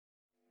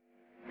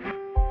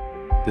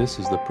This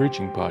is the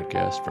preaching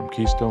podcast from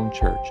Keystone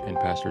Church and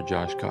Pastor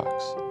Josh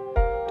Cox.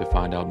 To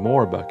find out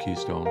more about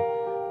Keystone,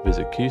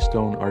 visit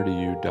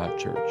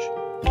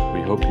keystonerdu.church.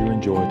 We hope you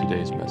enjoy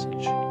today's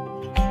message.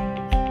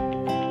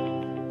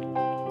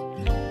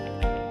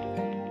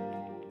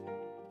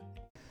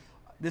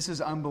 This is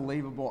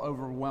unbelievable,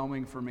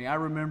 overwhelming for me. I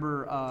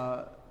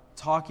remember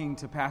talking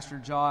to Pastor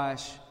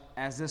Josh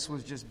as this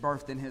was just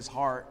birthed in his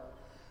heart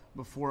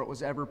before it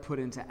was ever put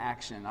into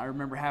action. I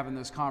remember having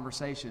those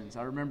conversations.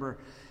 I remember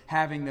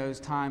having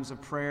those times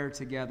of prayer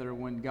together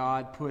when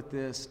God put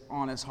this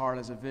on his heart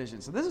as a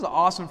vision. So this is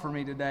awesome for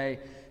me today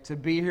to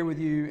be here with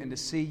you and to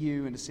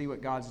see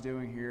what God's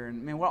doing here.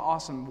 And man, what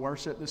awesome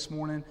worship this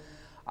morning.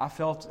 I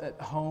felt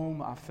at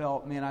home. I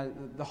felt,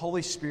 the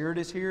Holy Spirit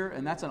is here,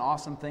 and that's an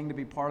awesome thing to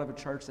be part of a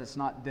church that's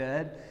not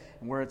dead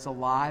and where it's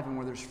alive and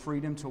where there's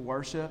freedom to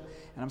worship.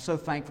 And I'm so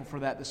thankful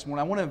for that this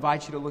morning. I want to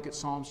invite you to look at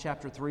Psalms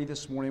chapter 3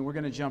 this morning. We're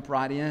going to jump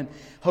right in.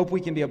 Hope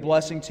we can be a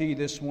blessing to you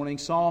this morning.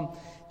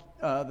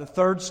 The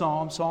third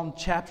Psalm, Psalm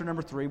chapter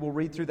number 3. We'll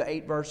read through the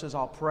 8 verses.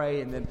 I'll pray,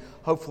 and then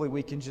hopefully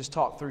we can just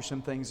talk through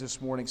some things this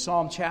morning.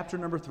 Psalm chapter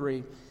number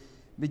 3,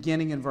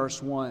 beginning in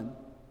verse 1.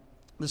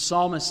 The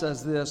psalmist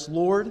says this,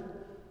 "Lord,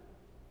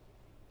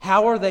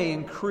 how are they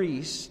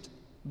increased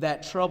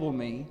that trouble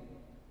me?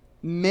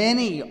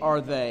 Many are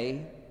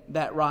they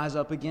that rise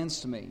up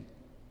against me.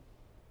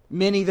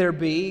 Many there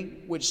be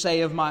which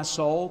say of my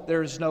soul,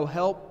 there is no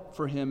help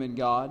for him in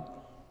God.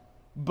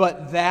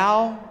 But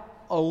thou,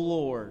 O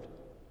Lord,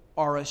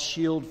 are a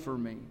shield for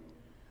me,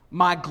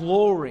 my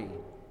glory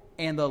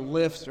and the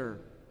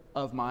lifter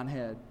of mine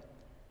head.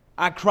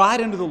 I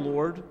cried unto the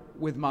Lord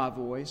with my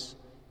voice,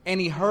 and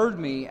he heard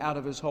me out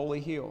of his holy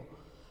hill.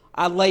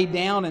 I lay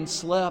down and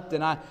slept,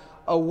 and I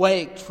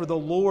awaked, for the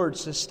Lord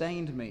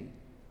sustained me.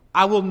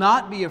 I will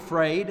not be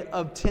afraid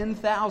of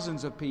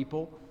 10,000s of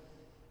people,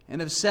 and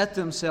have set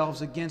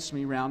themselves against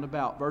me round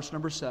about." Verse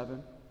number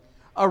 7.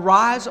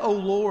 "Arise, O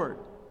Lord,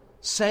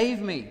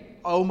 save me,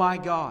 O my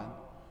God.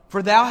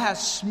 For thou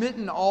hast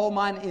smitten all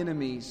mine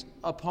enemies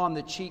upon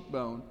the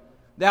cheekbone.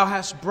 Thou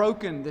hast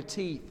broken the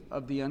teeth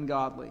of the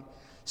ungodly.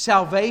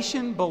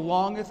 Salvation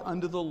belongeth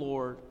unto the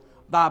Lord.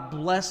 Thy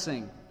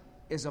blessing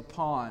is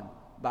upon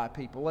thy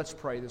people." Let's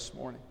pray this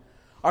morning.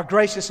 Our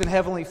gracious and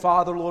heavenly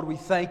Father, Lord, we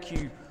thank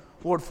you,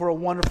 Lord, for a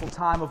wonderful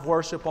time of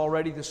worship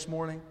already this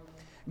morning.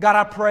 God,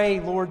 I pray,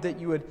 Lord, that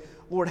you would,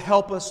 Lord,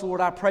 help us.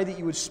 Lord, I pray that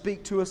you would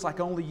speak to us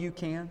like only you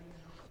can.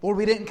 Lord,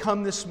 we didn't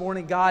come this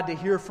morning, God, to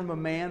hear from a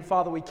man.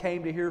 Father, we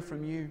came to hear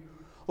from you.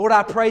 Lord,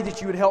 I pray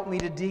that you would help me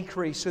to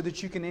decrease so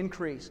that you can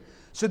increase,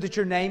 so that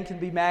your name can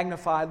be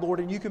magnified, Lord,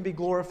 and you can be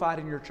glorified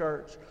in your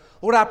church.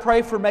 Lord, I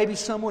pray for maybe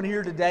someone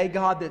here today,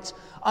 God, that's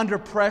under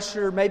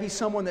pressure, maybe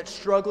someone that's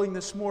struggling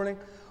this morning.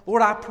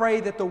 Lord, I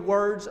pray that the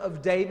words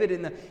of David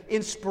and the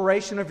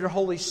inspiration of your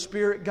Holy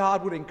Spirit,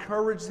 God, would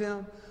encourage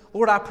them.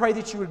 Lord, I pray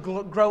that you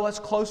would grow us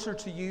closer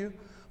to you.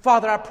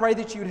 Father, I pray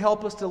that you would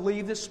help us to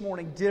leave this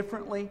morning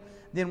differently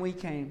than we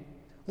came.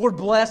 Lord,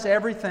 bless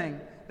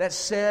everything that's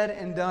said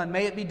and done.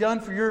 May it be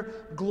done for your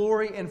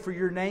glory and for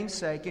your name's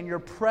sake. In your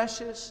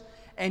precious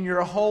and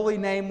your holy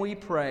name we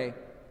pray.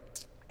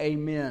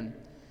 Amen.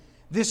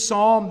 This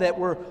psalm that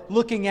we're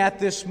looking at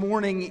this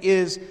morning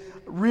is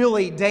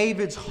really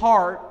David's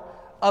heart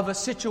of a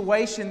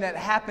situation that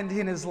happened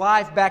in his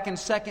life back in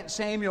 2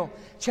 Samuel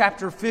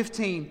chapter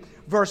 15,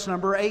 verse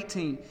number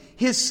 18.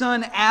 His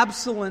son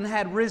Absalom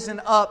had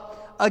risen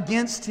up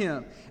against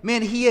him.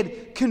 Man, he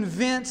had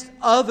convinced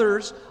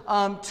others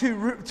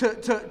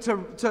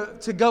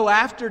to go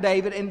after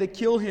David and to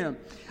kill him.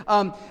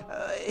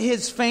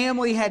 David's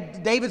family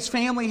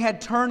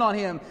had turned on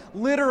him.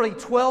 Literally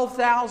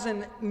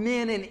 12,000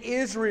 men in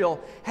Israel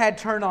had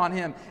turned on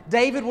him.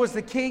 David was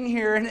the king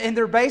here, and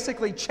they're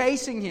basically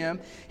chasing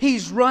him.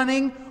 He's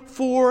running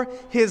for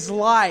his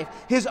life.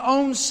 His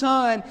own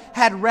son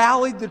had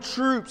rallied the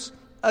troops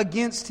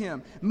against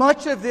him.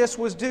 Much of this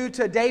was due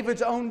to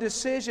David's own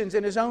decisions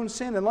and his own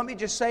sin. And let me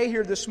just say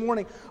here this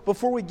morning,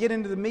 before we get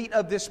into the meat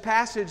of this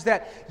passage,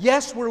 that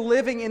yes, we're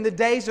living in the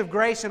days of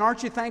grace, and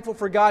aren't you thankful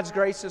for God's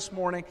grace this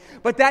morning?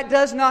 But that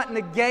does not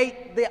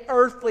negate the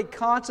earthly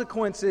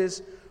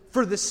consequences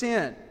for the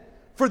sin,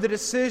 for the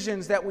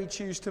decisions that we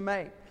choose to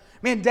make.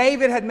 Man,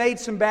 David had made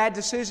some bad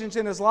decisions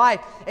in his life,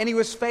 and he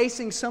was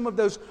facing some of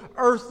those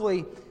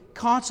earthly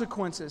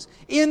consequences.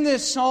 In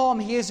this psalm,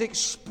 he is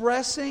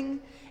expressing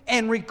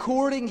and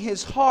recording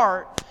his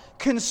heart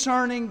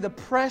concerning the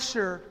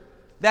pressure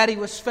that he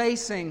was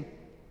facing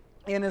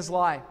in his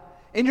life.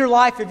 In your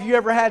life, have you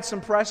ever had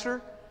some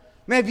pressure?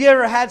 Man, have you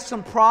ever had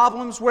some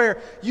problems where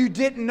you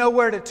didn't know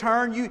where to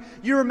turn?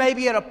 You were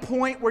maybe at a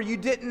point where you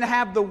didn't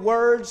have the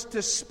words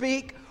to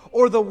speak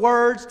or the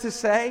words to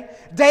say.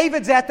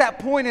 David's at that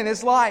point in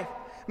his life.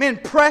 Man,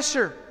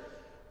 pressure.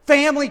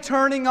 Family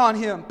turning on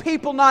him.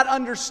 People not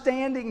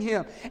understanding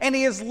him. And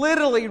he is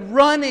literally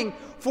running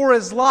for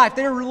his life.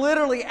 They're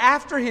literally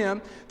after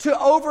him to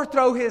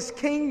overthrow his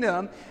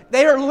kingdom.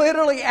 They are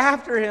literally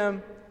after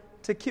him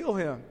to kill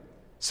him.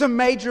 Some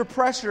major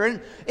pressure.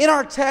 And in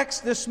our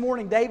text this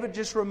morning, David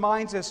just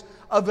reminds us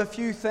of a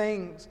few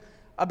things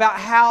about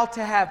how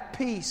to have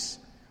peace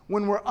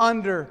when we're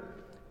under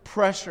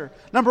pressure.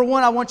 Number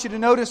one, I want you to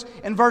notice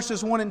in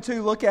verses 1 and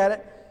 2, look at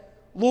it.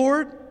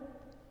 Lord,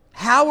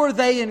 how are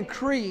they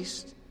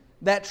increased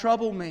that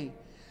trouble me?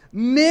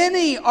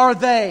 Many are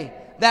they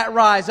that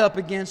rise up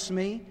against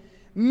me.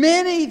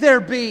 Many there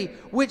be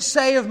which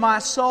say of my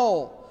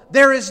soul,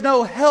 there is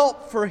no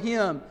help for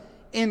him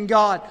in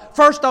God.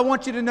 First, I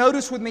want you to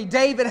notice with me,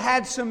 David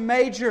had some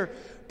major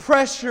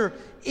pressure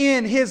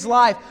in his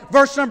life.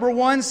 Verse number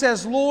 1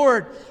 says,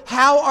 Lord,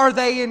 how are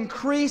they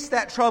increased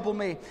that trouble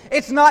me?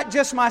 It's not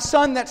just my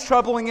son that's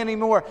troubling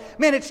anymore.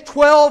 Man, it's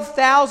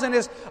 12,000.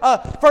 As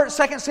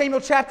 2 Samuel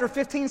chapter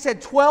 15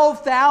 said,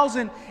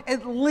 12,000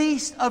 at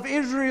least of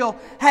Israel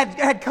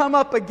had come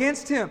up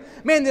against him.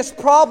 Man, this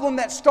problem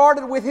that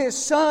started with his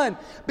son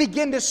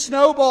began to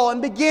snowball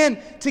and begin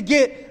to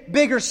get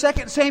bigger.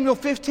 2 Samuel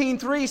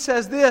 15:3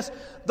 says this,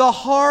 the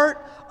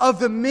heart of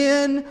the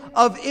men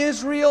of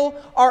Israel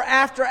are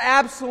after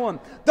Absalom.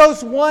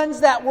 Those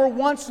ones that were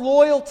once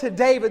loyal to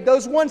David,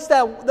 those ones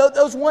that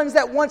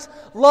once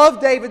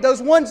loved David,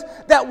 those ones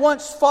that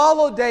once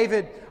followed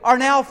David are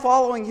now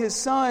following his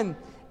son,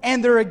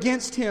 and they're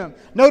against him.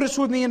 Notice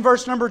with me in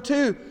verse number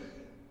 2,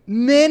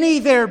 many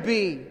there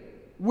be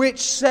which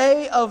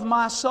say of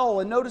my soul,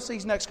 and notice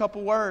these next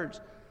couple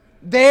words,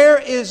 there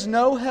is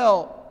no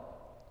help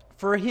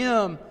for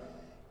him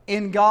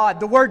in God.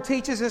 The Word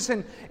teaches us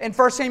in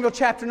 1 Samuel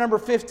chapter number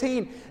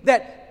 15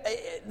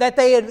 that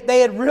they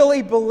had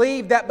really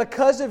believed that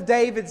because of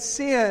David's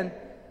sin,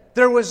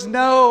 there was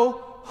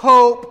no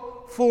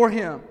hope for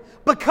him.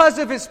 Because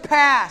of his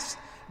past,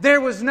 there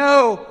was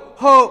no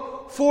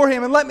hope for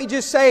him. And let me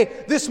just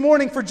say this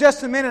morning for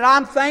just a minute,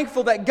 I'm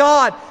thankful that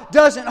God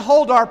doesn't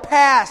hold our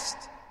past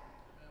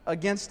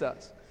against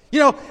us. You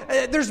know,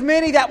 there's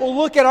many that will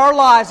look at our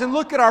lives and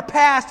look at our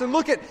past and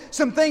look at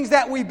some things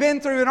that we've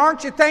been through. And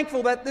aren't you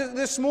thankful that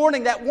this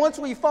morning that once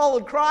we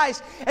followed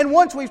Christ and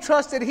once we've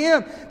trusted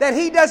Him, that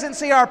He doesn't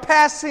see our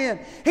past sin.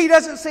 He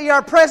doesn't see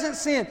our present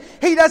sin.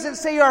 He doesn't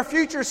see our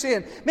future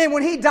sin. Man,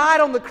 when He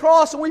died on the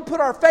cross and we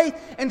put our faith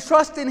and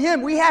trust in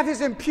Him, we have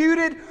His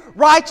imputed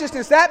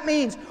righteousness. That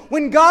means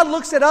when God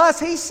looks at us,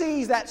 He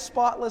sees that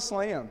spotless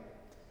lamb.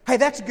 Hey,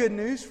 that's good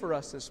news for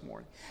us this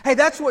morning. Hey,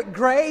 that's what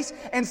grace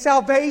and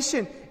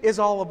salvation is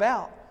all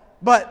about.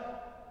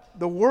 But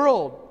the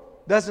world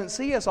doesn't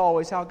see us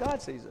always how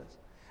God sees us.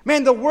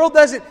 Man, the world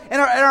doesn't,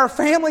 and our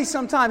families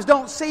sometimes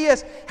don't see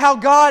us how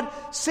God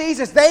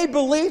sees us. They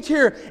believed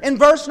here in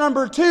verse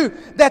number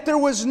 2 that there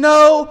was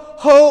no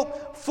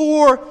hope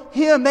for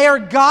him. They are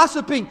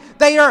gossiping.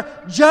 They are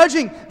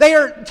judging. They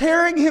are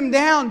tearing him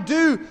down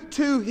due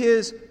to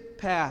his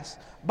past.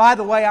 By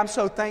the way, I'm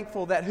so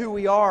thankful that who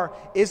we are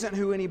isn't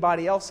who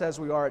anybody else says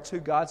we are. It's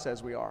who God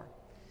says we are.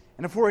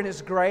 And if we're in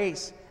His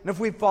grace, and if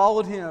we've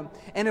followed Him,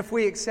 and if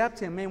we accept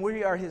Him, man,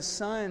 we are His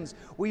sons.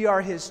 We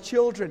are His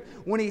children.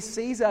 When He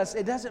sees us,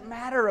 it doesn't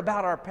matter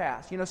about our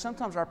past. You know,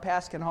 sometimes our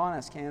past can haunt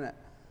us, can't it?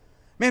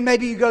 Man,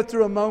 maybe you go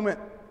through a moment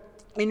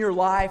in your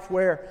life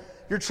where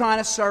you're trying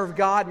to serve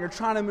God, and you're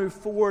trying to move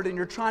forward, and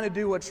you're trying to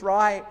do what's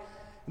right.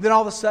 And then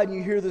all of a sudden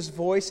you hear this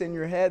voice in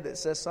your head that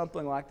says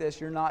something like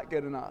this, you're not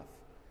good enough.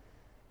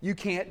 You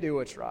can't do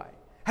what's right.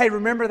 Hey,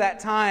 remember that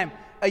time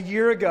a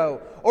year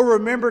ago, or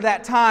remember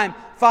that time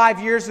 5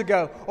 years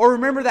ago, or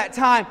remember that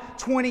time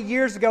 20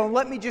 years ago. And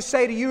let me just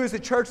say to you as a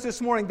church this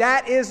morning,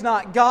 that is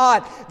not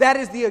God. That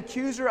is the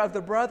accuser of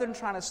the brethren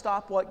trying to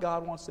stop what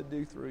God wants to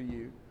do through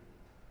you.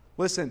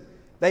 Listen,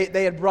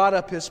 they had brought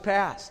up his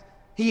past.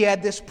 He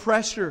had this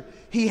pressure.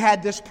 He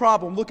had this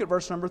problem. Look at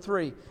verse number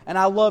 3. And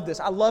I love this.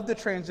 I love the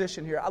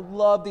transition here. I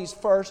love these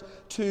first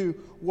two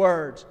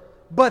words.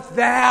 But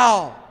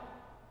thou,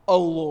 O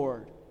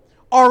Lord,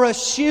 are a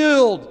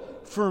shield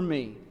for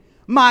me,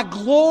 my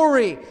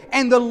glory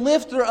and the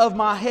lifter of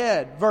my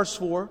head. Verse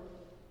 4,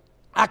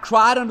 I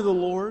cried unto the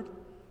Lord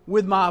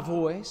with my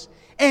voice,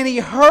 and He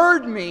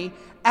heard me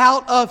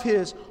out of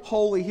His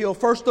holy hill.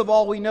 First of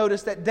all, we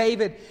notice that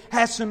David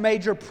has some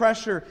major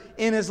pressure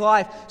in his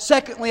life.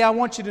 Secondly, I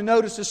want you to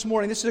notice this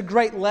morning, this is a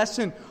great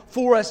lesson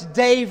for us.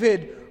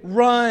 David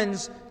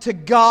runs to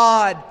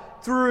God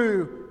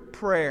through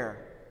prayer.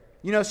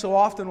 You know, so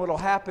often what will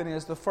happen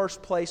is the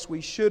first place we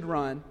should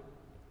run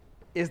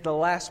is the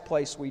last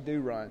place we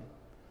do run.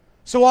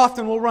 So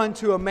often we'll run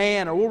to a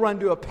man, or we'll run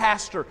to a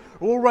pastor,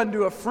 or we'll run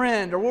to a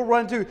friend, or we'll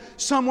run to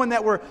someone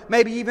that we're,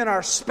 maybe even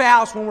our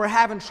spouse, when we're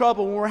having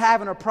trouble, when we're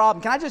having a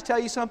problem. Can I just tell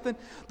you something?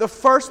 The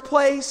first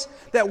place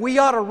that we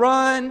ought to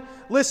run,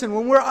 listen,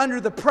 when we're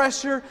under the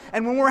pressure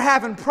and when we're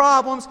having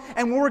problems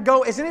and when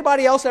has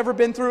anybody else ever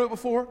been through it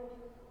before?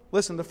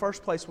 Listen, the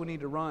first place we need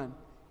to run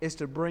is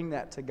to bring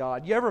that to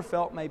God. You ever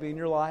felt maybe in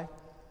your life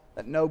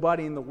that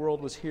nobody in the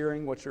world was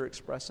hearing what you're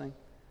expressing?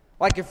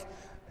 Like if,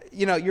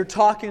 you know, you're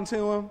talking to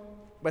them,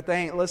 but they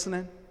ain't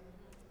listening.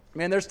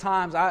 Man, there's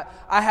times I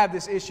have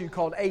this issue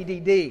called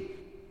ADD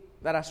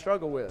that I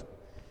struggle with.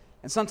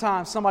 And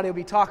sometimes somebody will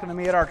be talking to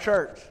me at our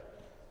church,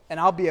 and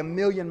I'll be a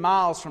million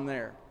miles from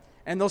there.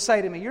 And they'll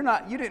say to me, you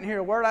didn't hear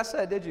a word I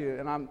said, did you?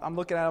 And I'm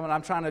looking at them and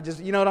I'm trying to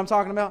just, you know what I'm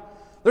talking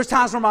about? There's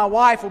times where my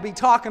wife will be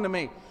talking to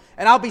me,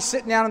 And I'll be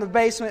sitting down in the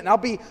basement, and I'll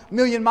be a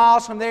million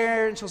miles from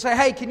there, and she'll say,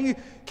 hey, can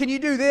you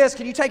do this?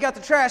 Can you take out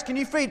the trash? Can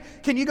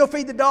you go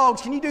feed the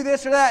dogs? Can you do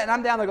this or that? And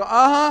I'm down there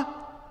going,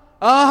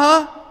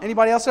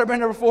 Anybody else ever been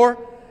there before?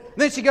 And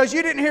then she goes,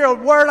 you didn't hear a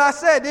word I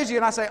said, did you?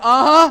 And I say,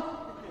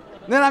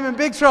 Then I'm in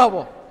big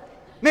trouble.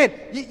 Man,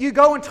 you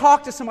go and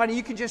talk to somebody,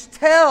 you can just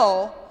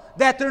tell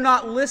that they're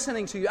not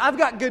listening to you. I've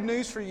got good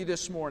news for you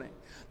this morning.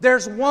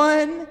 There's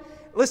one,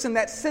 listen,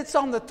 that sits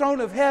on the throne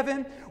of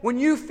heaven. When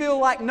you feel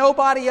like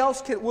nobody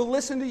else will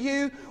listen to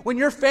you, when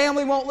your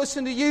family won't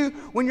listen to you,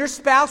 when your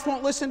spouse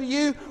won't listen to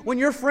you, when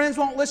your friends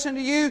won't listen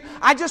to you,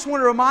 I just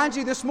want to remind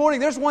you this morning,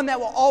 there's one that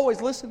will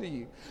always listen to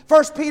you.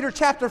 1 Peter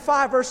chapter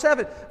 5,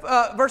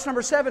 verse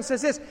number 7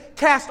 says this,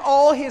 cast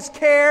all his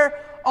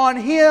care on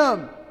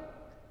him,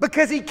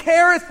 because he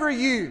careth for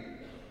you.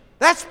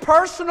 That's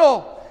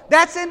personal.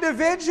 That's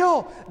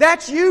individual.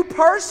 That's you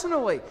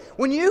personally.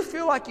 When you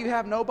feel like you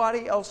have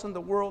nobody else in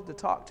the world to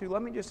talk to,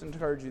 let me just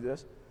encourage you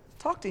this.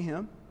 Talk to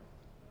him.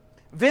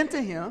 Vent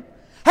to him.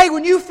 Hey,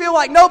 when you feel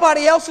like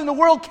nobody else in the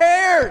world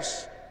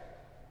cares,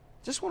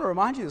 just want to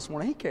remind you this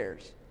morning, he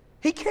cares.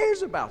 He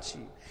cares about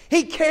you.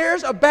 He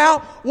cares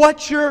about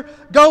what you're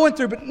going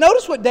through. But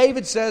notice what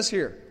David says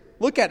here.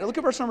 Look at it. Look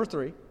at verse number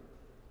 3.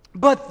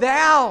 But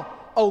thou,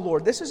 O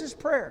Lord, this is his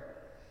prayer,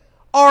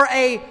 are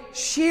a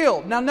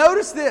shield. Now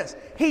notice this.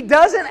 He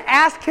doesn't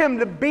ask him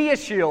to be a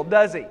shield,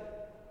 does he?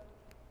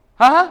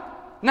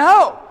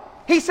 No.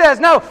 He says,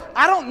 no,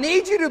 I don't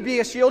need you to be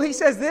a shield. He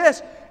says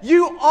this,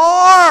 you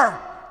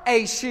are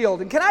a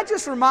shield. And can I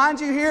just remind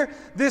you here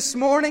this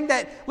morning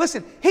that,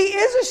 listen, he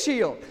is a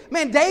shield.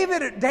 Man,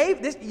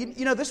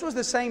 this was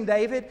the same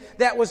David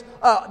that was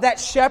that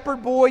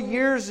shepherd boy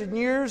years and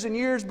years and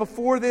years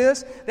before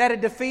this that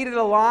had defeated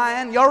a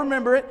lion. Y'all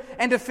remember it?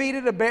 And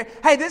defeated a bear.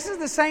 Hey, this is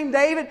the same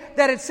David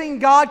that had seen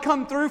God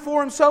come through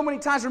for him so many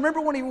times. Remember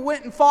when he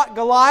went and fought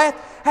Goliath?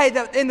 Hey,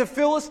 in the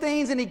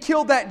Philistines, and he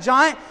killed that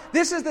giant.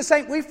 This is the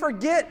same. We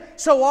forget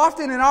so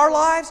often in our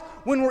lives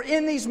when we're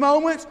in these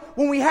moments,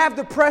 when we have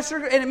the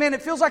pressure, and man,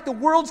 it feels like the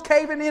world's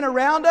caving in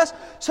around us.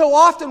 So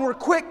often we're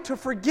quick to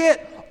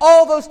forget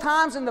all those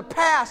times in the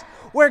past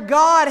where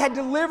God had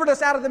delivered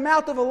us out of the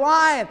mouth of a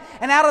lion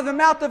and out of the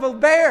mouth of a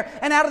bear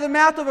and out of the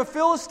mouth of a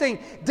Philistine.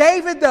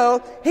 David,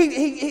 though,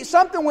 he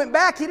something went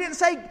back. He didn't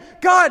say,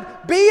 God,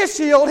 be a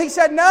shield. He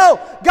said, no,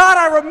 God,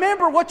 I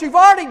remember what you've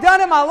already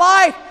done in my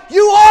life.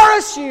 You are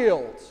a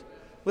shield.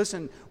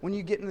 Listen, when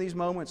you get into these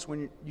moments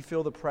when you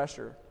feel the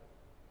pressure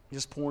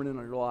just pouring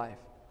into your life,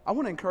 I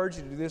want to encourage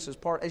you to do this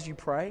as you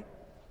pray.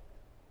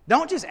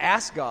 Don't just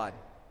ask God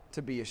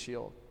to be a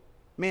shield.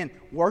 Man,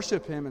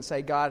 worship Him and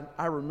say, God,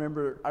 I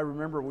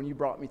remember when you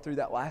brought me through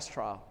that last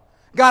trial.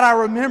 God, I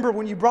remember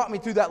when you brought me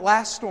through that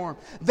last storm.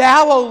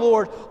 Thou, O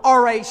Lord,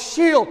 are a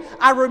shield.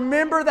 I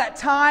remember that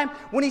time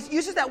when He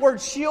uses that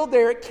word shield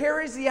there. It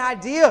carries the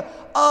idea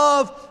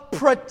of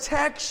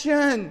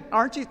protection.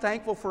 Aren't you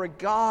thankful for a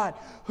God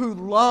who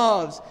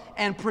loves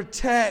and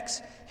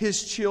protects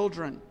His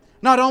children?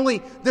 Not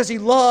only does He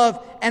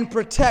love and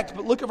protect,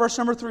 but look at verse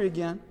number 3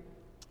 again.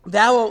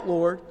 Thou, O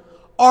Lord,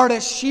 art a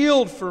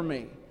shield for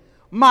me,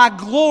 my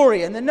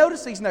glory. And then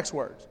notice these next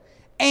words.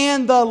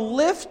 And the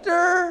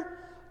lifter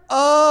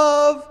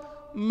of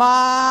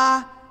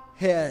my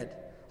head.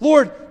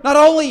 Lord, not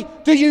only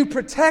do you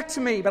protect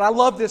me, but I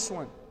love this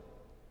one.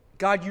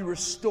 God, you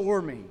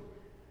restore me.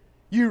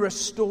 You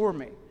restore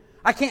me.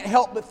 I can't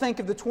help but think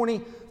of the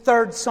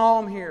 23rd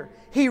Psalm here.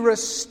 He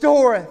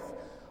restoreth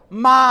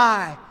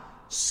my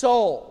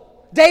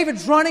soul.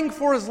 David's running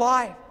for his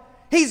life.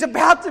 He's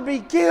about to be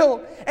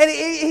killed. And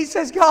he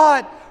says,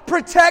 God,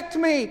 protect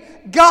me.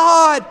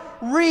 God,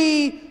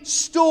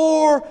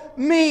 restore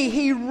me.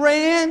 He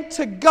ran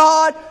to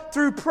God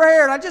through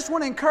prayer. And I just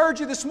want to encourage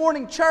you this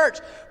morning, church.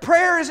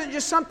 Prayer isn't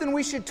just something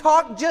we should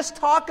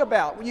talk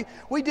about.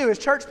 We do. As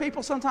church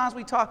people, sometimes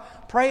we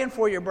talk praying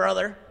for your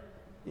brother.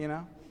 You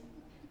know?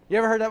 You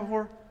ever heard that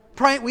before?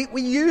 Praying.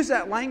 We use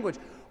that language.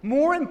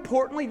 More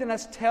importantly than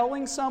us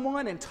telling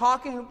someone and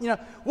talking,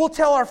 we'll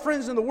tell our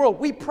friends in the world,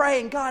 we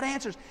pray and God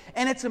answers.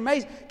 And it's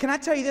amazing. Can I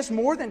tell you this?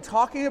 More than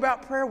talking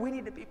about prayer, we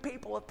need to be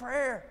people of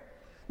prayer.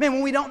 Man,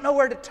 when we don't know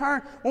where to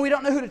turn, when we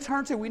don't know who to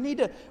turn to, we need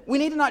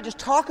to not just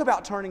talk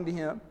about turning to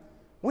Him.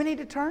 We need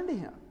to turn to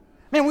Him.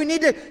 Man, we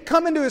need to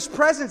come into His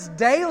presence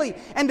daily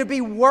and to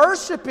be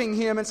worshiping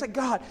Him and say,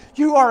 God,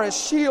 you are a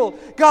shield.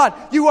 God,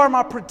 you are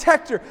my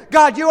protector.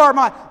 God, you are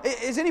my...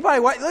 Is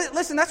anybody...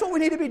 Listen, that's what we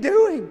need to be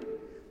doing.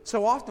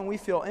 So often we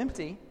feel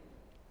empty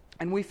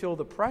and we feel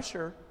the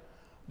pressure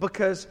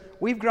because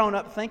we've grown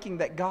up thinking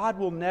that God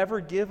will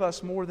never give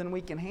us more than we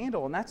can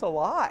handle, and that's a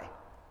lie.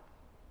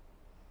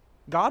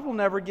 God will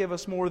never give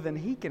us more than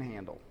He can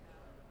handle.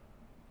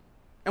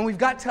 And we've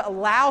got to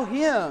allow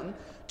Him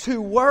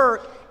to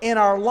work in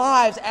our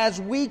lives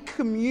as we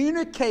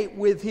communicate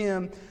with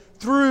Him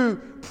through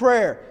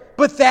prayer.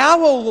 But Thou,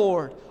 O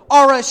Lord,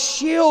 are a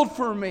shield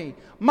for me,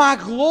 my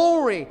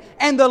glory,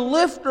 and the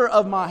lifter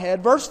of my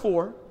head. Verse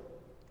 4.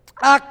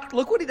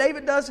 Look what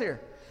David does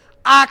here.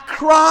 I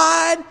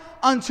cried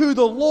unto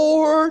the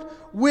Lord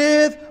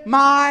with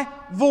my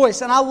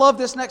voice. And I love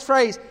this next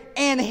phrase.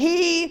 And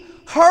He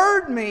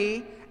heard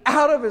me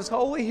out of His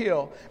holy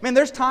hill. Man,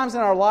 there's times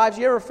in our lives,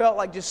 you ever felt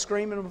like just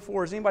screaming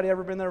before? Has anybody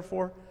ever been there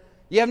before?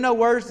 You have no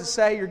words to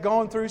say. You're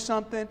going through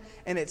something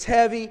and it's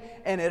heavy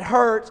and it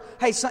hurts.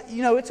 Hey,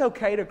 it's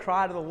okay to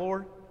cry to the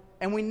Lord.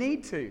 And we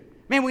need to.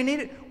 Man, we need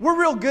it. We're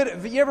real good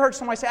at it. You ever heard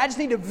somebody say, I just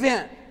need to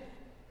vent.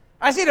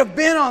 I just need to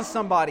vent on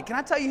somebody. Can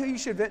I tell you who you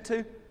should vent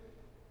to?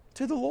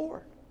 To the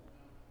Lord.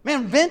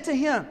 Man, vent to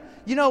Him.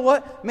 You know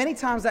what? Many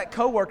times that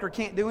coworker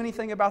can't do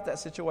anything about that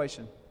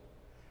situation.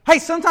 Hey,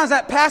 sometimes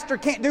that pastor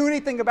can't do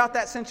anything about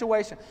that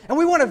situation. And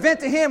we want to vent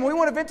to him, we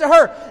want to vent to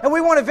her, and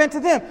we want to vent to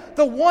them.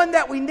 The one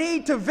that we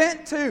need to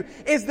vent to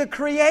is the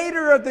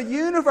Creator of the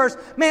universe.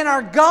 Man,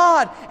 our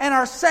God and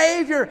our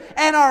Savior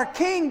and our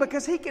King,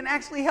 because He can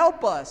actually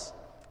help us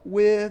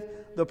with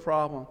the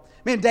problem.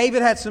 Man,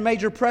 David had some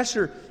major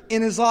pressure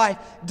in his life.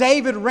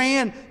 David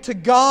ran to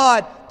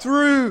God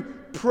through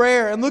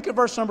prayer. And look at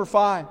verse number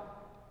 5.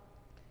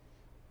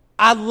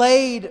 I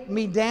laid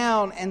me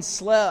down and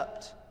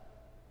slept.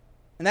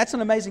 And that's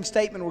an amazing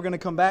statement we're going to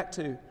come back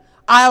to.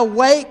 I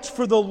awaked,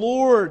 for the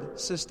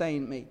Lord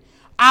sustained me.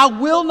 I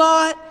will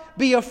not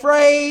be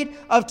afraid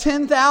of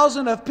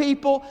 10,000 of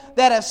people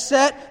that have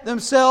set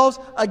themselves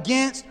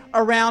against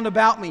around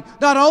about me.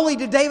 Not only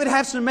did David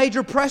have some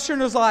major pressure in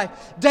his life,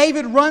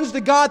 David runs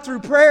to God through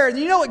prayer. And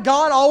you know what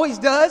God always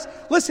does?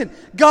 Listen,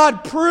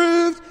 God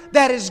proved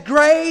that His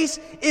grace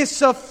is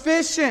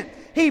sufficient.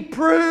 He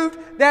proved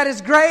that His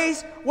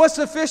grace was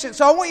sufficient.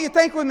 So I want you to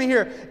think with me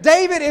here.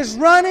 David is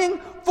running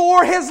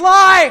for his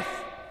life.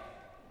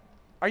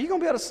 Are you going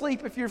to be able to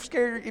sleep if you're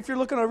scared, if you're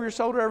looking over your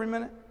shoulder every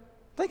minute?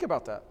 Think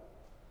about that.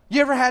 You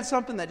ever had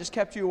something that just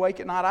kept you awake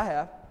at night? I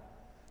have.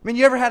 I mean,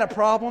 you ever had a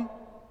problem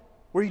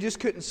where you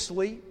just couldn't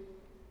sleep?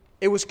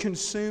 It was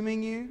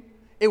consuming you.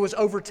 It was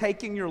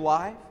overtaking your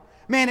life.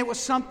 Man, it was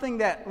something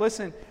that,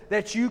 listen,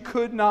 that you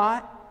could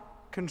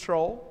not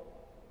control.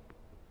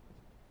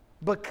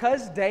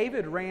 Because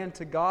David ran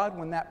to God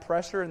when that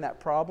pressure and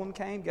that problem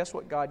came, guess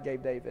what God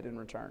gave David in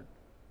return?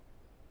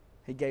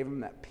 He gave him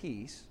that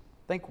peace.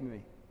 Think with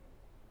me.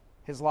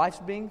 His life's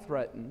being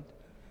threatened,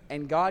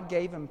 and God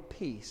gave him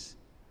peace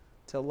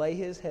to lay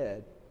his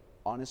head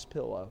on his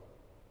pillow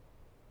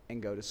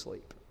and go to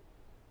sleep.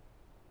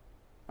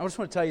 I just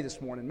want to tell you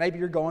this morning, maybe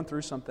you're going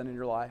through something in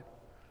your life.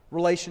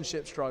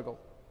 Relationship struggle,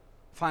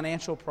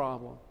 financial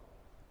problem.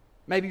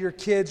 Maybe your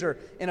kids are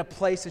in a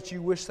place that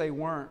you wish they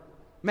weren't.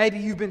 Maybe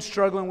you've been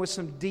struggling with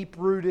some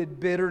deep-rooted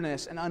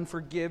bitterness and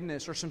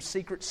unforgiveness, or some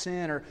secret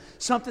sin, or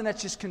something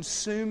that's just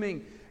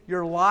consuming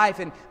your life.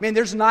 And man,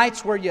 there's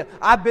nights where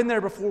I've been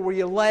there before, where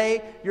you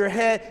lay your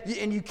head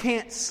and you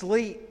can't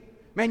sleep.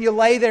 Man, you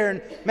lay there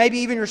and maybe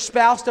even your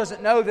spouse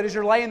doesn't know that as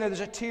you're laying there, there's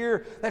a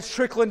tear that's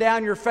trickling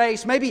down your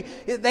face. Maybe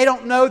they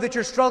don't know that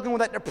you're struggling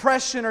with that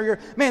depression, or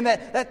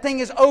that thing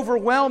is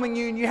overwhelming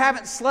you and you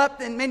haven't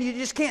slept, and man, you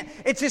just can't.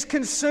 It's just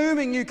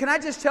consuming you. Can I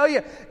just tell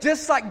you,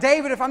 just like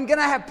David, if I'm going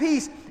to have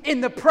peace in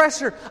the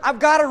pressure, I've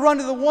got to run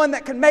to the one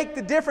that can make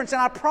the difference.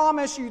 And I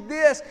promise you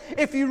this,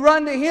 if you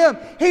run to Him,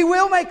 He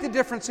will make the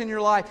difference in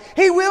your life.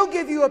 He will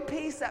give you a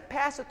peace that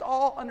passeth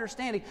all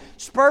understanding.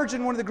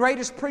 Spurgeon, one of the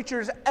greatest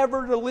preachers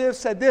ever to live,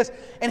 said this,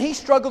 and he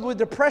struggled with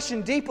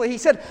depression deeply. He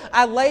said,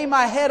 I lay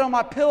my head on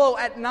my pillow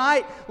at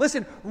night,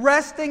 listen,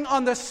 resting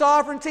on the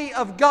sovereignty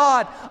of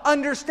God,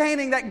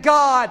 understanding that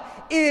God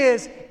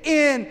is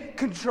in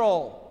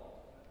control.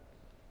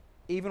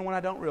 Even when I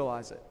don't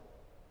realize it,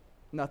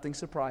 nothing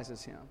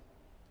surprises Him.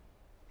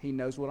 He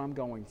knows what I'm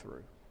going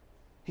through.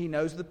 He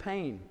knows the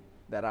pain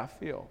that I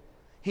feel.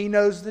 He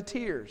knows the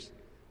tears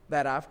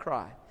that I've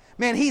cried.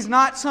 Man, He's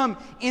not some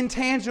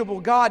intangible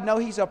God. No,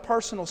 He's a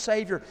personal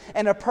Savior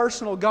and a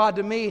personal God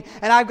to me.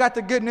 And I've got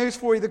the good news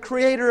for you. The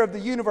Creator of the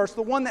universe,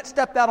 the one that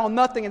stepped out on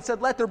nothing and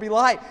said, let there be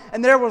light,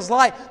 and there was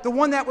light. The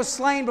one that was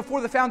slain before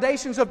the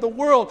foundations of the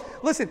world.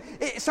 Listen,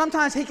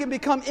 sometimes He can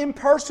become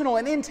impersonal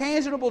and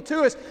intangible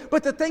to us.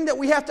 But the thing that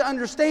we have to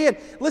understand,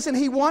 listen,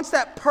 He wants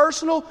that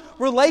personal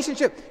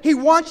relationship. He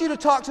wants you to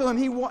talk to Him.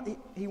 He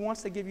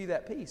wants to give you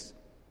that peace.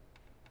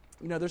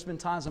 You know, there's been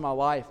times in my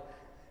life,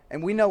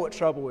 and we know what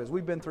trouble is.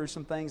 We've been through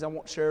some things. I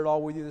won't share it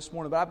all with you this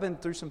morning, but I've been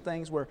through some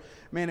things where,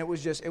 man, I'm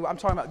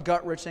talking about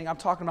gut-wrenching. I'm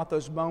talking about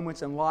those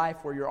moments in life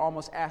where you're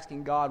almost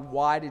asking God,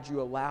 why did you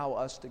allow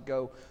us to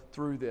go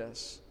through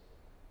this?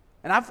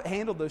 And I've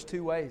handled those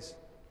two ways.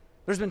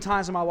 There's been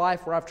times in my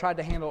life where I've tried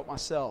to handle it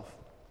myself.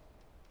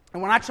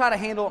 And when I try to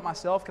handle it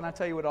myself, can I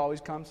tell you what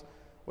always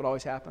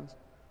happens?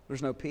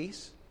 There's no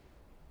peace.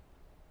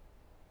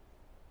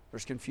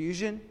 There's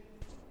confusion.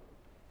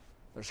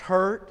 There's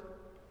hurt.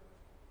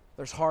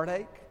 There's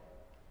heartache.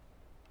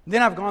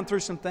 Then I've gone through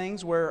some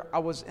things where I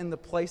was in the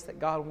place that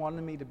God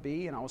wanted me to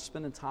be, and I was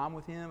spending time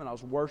with Him, and I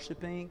was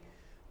worshiping,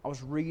 I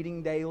was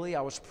reading daily,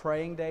 I was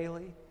praying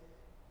daily,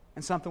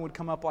 and something would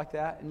come up like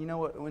that. And you know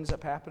what ends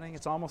up happening?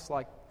 It's almost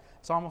like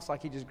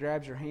He just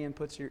grabs your hand,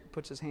 puts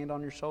His hand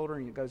on your shoulder,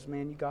 and He goes,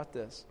 man, you got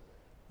this.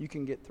 You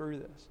can get through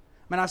this.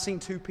 Man, I've seen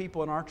two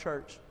people in our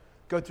church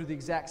go through the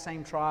exact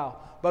same trial.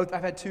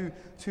 I've had two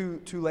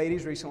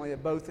ladies recently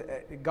that both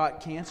got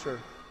cancer.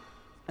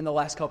 in the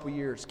last couple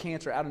years.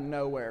 Cancer out of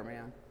nowhere,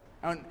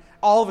 man.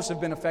 All of us have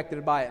been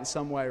affected by it in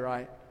some way,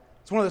 right?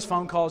 It's one of those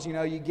phone calls,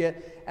 you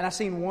get. And I've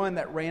seen one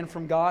that ran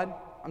from God.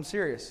 I'm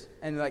serious.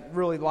 And like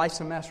really life's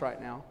a mess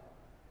right now.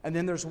 And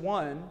then there's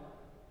one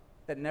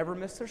that never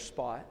missed their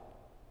spot,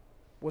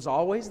 was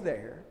always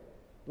there.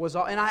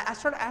 And I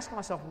started asking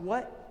myself,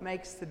 what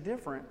makes the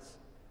difference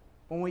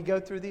when we go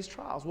through these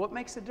trials? What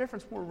makes the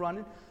difference when we're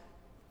running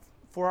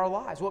for our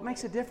lives? What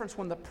makes a difference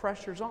when the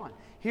pressure's on?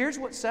 Here's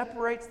what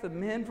separates the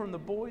men from the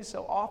boys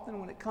so often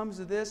when it comes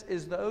to this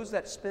is those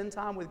that spend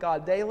time with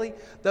God daily,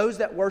 those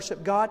that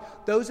worship God,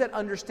 those that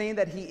understand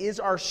that He is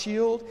our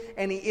shield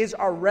and He is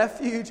our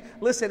refuge.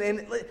 Listen,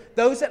 and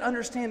those that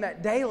understand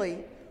that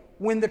daily,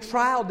 when the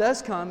trial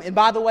does come, and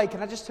by the way,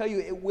 can I just tell you,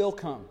 it will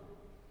come.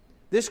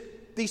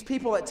 These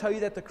people that tell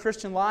you that the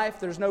Christian life,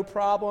 there's no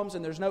problems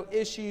and there's no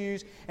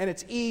issues and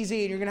it's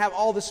easy and you're going to have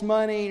all this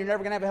money and you're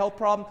never going to have a health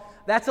problem,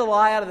 that's a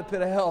lie out of the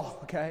pit of hell,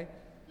 okay?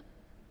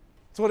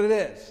 That's what it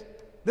is.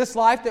 This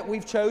life that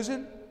we've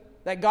chosen,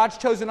 that God's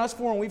chosen us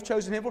for and we've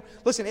chosen Him for,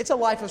 listen, it's a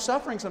life of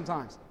suffering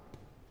sometimes.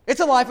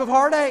 It's a life of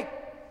heartache.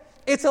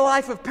 It's a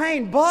life of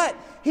pain, but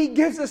He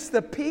gives us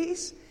the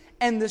peace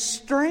and the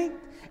strength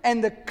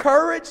and the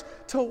courage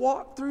to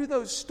walk through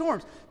those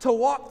storms, to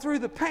walk through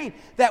the pain.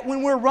 That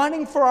when we're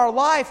running for our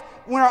life,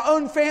 when our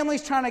own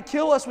family's trying to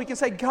kill us, we can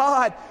say,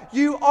 God,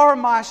 You are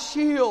my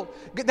shield.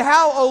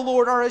 Thou, O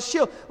Lord, are a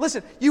shield.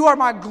 Listen, You are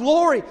my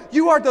glory.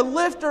 You are the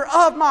lifter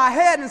of my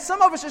head. And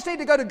some of us just need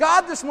to go to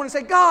God this morning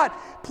and say, God,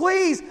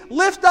 please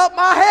lift up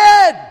my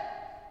head.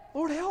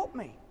 Lord, help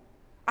me.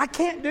 I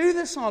can't do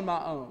this on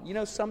my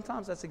own.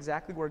 Sometimes that's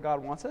exactly where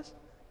God wants us.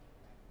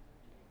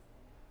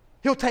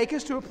 He'll take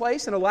us to a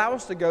place and allow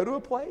us to go to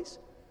a place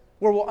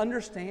where we'll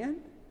understand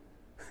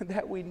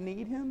that we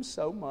need Him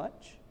so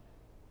much.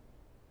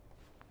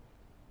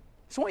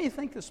 So what do you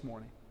think this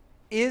morning?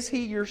 Is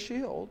He your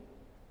shield?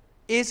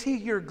 Is He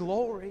your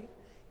glory?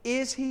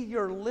 Is He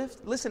your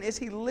lift? Listen, is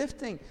He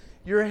lifting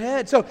your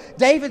head? So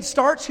David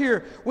starts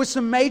here with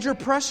some major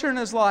pressure in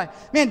his life.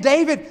 Man,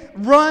 David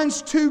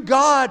runs to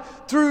God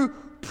through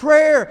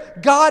prayer.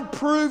 God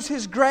proves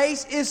His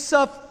grace is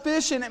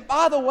sufficient. And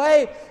by the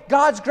way,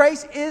 God's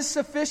grace is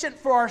sufficient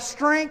for our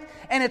strength,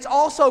 and it's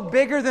also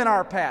bigger than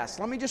our past.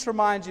 Let me just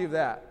remind you of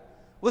that.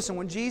 Listen,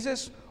 when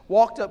Jesus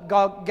walked up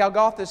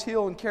Golgotha's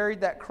hill and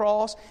carried that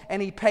cross,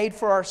 and He paid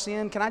for our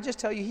sin, can I just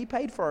tell you, He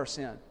paid for our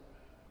sin.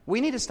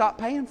 We need to stop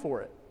paying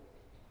for it.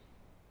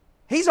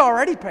 He's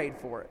already paid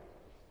for it.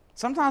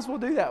 Sometimes we'll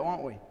do that,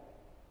 won't we?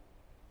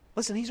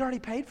 Listen, He's already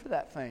paid for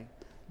that thing.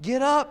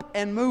 Get up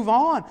and move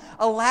on.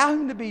 Allow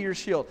Him to be your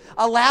shield.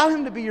 Allow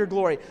Him to be your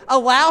glory.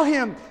 Allow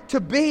Him to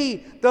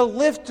be the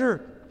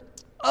lifter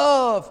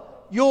of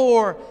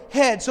your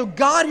head. So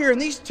God here in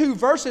these two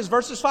verses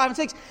 5 and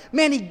 6,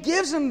 man, He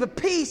gives him the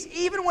peace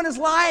even when his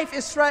life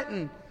is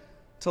threatened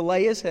to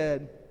lay his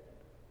head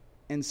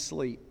and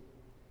sleep.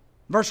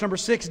 Verse number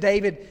 6,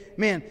 David,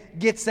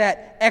 gets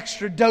that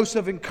extra dose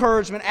of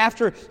encouragement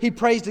after he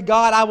prays to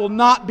God, I will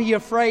not be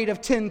afraid of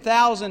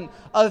 10,000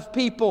 of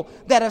people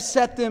that have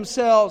set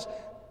themselves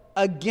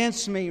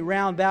against me,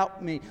 round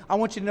about me. I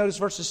want you to notice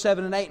verses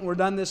 7 and 8, and we're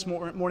done this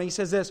morning. He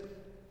says this,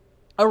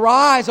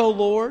 Arise, O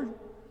Lord,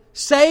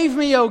 save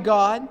me, O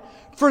God,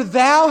 for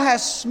Thou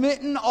hast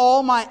smitten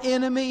all my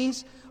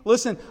enemies.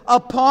 Listen,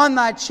 upon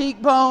Thy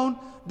cheekbone,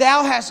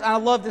 Thou hast, I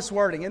love this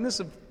wording, and this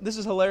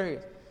is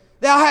hilarious.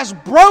 Thou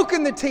hast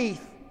broken the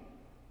teeth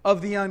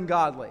of the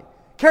ungodly.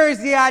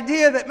 Carries the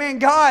idea that,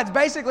 God's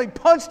basically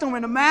punched them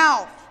in the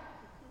mouth.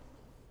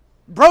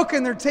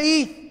 Broken their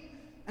teeth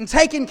and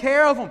taken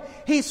care of them.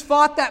 He's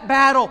fought that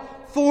battle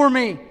for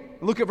me.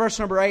 Look at verse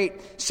number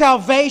 8.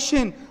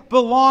 Salvation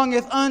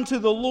belongeth unto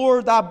the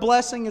Lord. Thy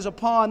blessing is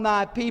upon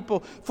Thy people.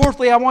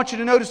 Fourthly, I want you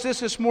to notice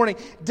this morning.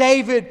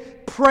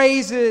 David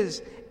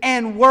praises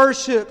and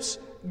worships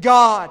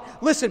God.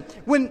 Listen,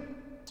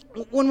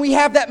 when we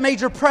have that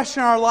major pressure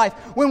in our life,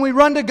 when we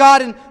run to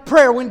God in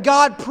prayer, when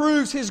God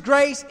proves His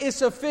grace is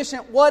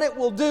sufficient, what it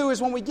will do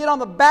is when we get on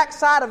the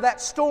backside of that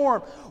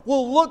storm,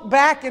 we'll look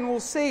back and we'll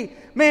see,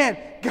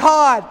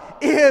 God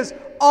is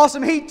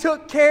awesome. He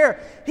took care.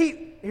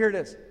 Here it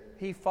is.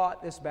 He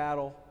fought this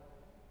battle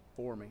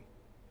for me.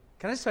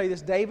 Can I just tell you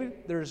this,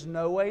 David? There's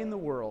no way in the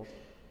world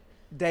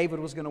David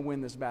was going to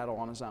win this battle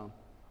on his own.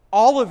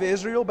 All of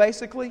Israel,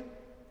 basically,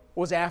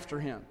 was after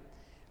him.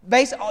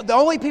 The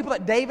only people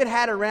that David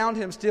had around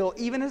him still,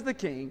 even as the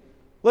king,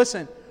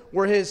 listen,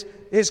 were his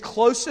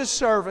closest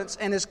servants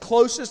and his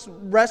closest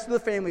rest of the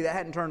family that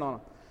hadn't turned on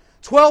him.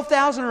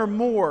 12,000 or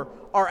more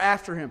are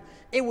after him.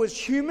 It was,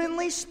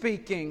 humanly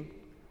speaking,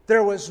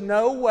 there was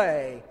no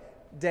way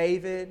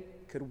David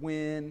could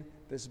win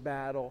this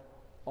battle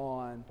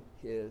on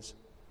his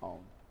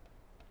own.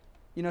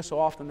 So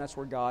often that's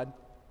where God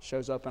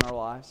shows up in our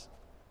lives.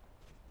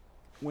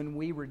 When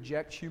we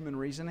reject human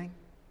reasoning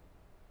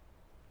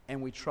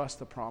and we trust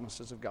the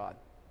promises of God.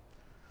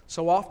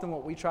 So often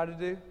what we try to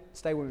do,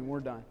 stay with me, we're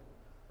done.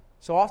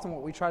 So often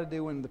what we try to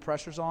do when the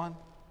pressure's on,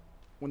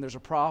 when there's a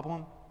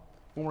problem,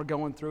 when we're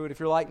going through it, if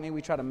you're like me,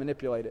 we try to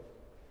manipulate it.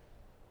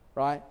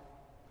 Right?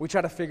 We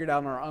try to figure it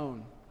out on our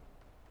own.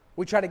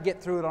 We try to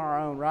get through it on our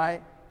own,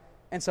 right?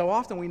 And so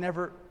often we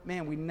never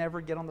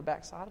get on the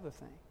backside of the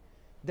thing.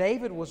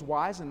 David was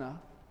wise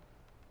enough.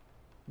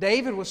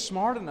 David was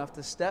smart enough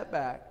to step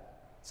back,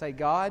 say,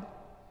 God,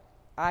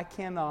 I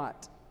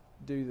cannot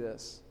do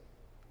this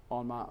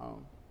on my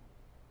own.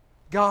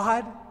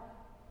 God,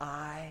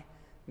 I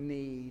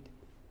need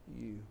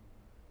you.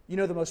 You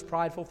know, the most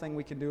prideful thing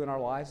we can do in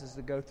our lives is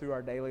to go through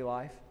our daily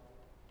life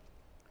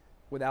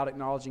without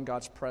acknowledging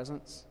God's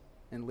presence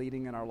and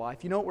leading in our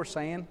life. You know what we're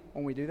saying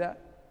when we do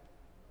that?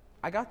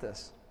 I got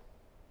this.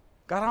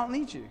 God, I don't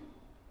need you.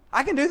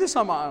 I can do this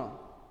on my own.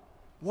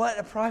 What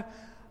a pride.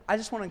 I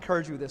just want to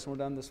encourage you with this when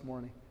we're done this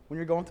morning. When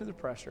you're going through the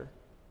pressure,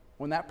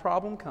 when that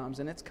problem comes,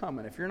 and it's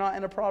coming. If you're not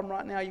in a problem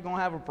right now, you're going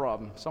to have a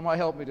problem. Somebody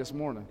help me this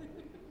morning.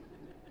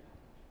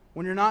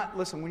 If you're not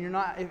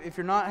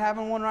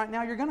having one right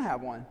now, you're going to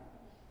have one.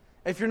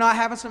 If you're not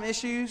having some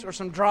issues or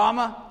some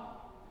drama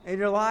in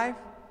your life,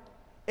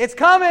 it's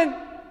coming.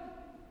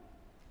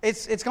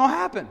 It's going to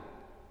happen.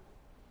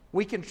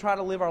 We can try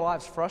to live our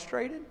lives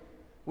frustrated.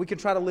 We can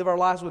try to live our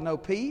lives with no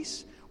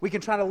peace. We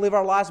can try to live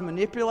our lives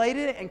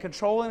manipulated and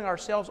controlling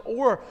ourselves,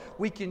 or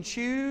we can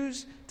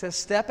choose to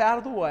step out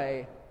of the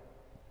way,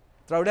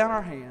 throw down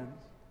our hands,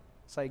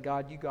 say,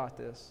 God, you got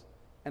this,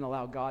 and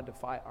allow God to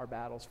fight our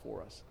battles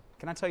for us.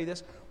 Can I tell you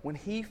this? When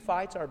He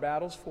fights our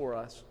battles for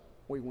us,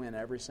 we win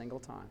every single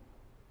time.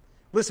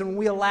 Listen, when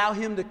we allow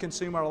Him to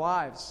consume our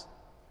lives,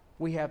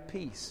 we have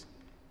peace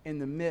in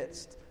the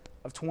midst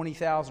of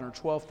 20,000 or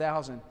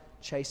 12,000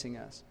 chasing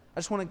us. I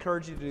just want to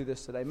encourage you to do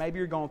this today. Maybe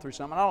you're going through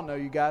something. I don't know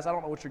you guys. I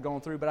don't know what you're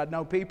going through, but I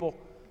know people.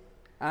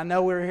 I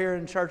know we're here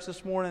in church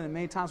this morning, and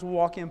many times we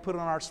walk in, put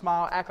on our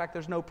smile, act like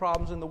there's no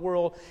problems in the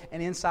world,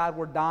 and inside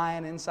we're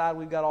dying. Inside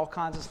we've got all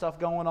kinds of stuff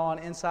going on.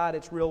 Inside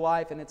it's real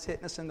life, and it's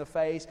hitting us in the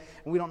face,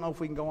 and we don't know if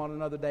we can go on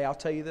another day. I'll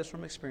tell you this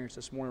from experience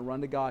this morning.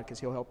 Run to God because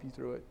He'll help you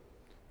through it.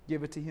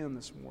 Give it to Him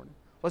this morning.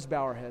 Let's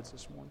bow our heads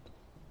this morning.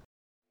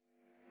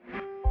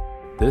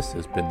 This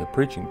has been the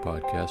preaching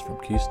podcast from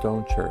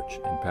Keystone Church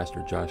and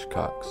Pastor Josh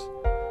Cox.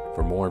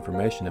 For more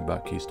information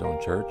about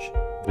Keystone Church,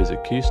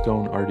 visit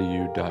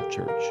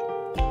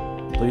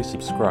keystonerdu.church. Please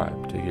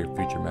subscribe to hear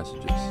future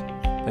messages.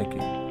 Thank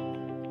you.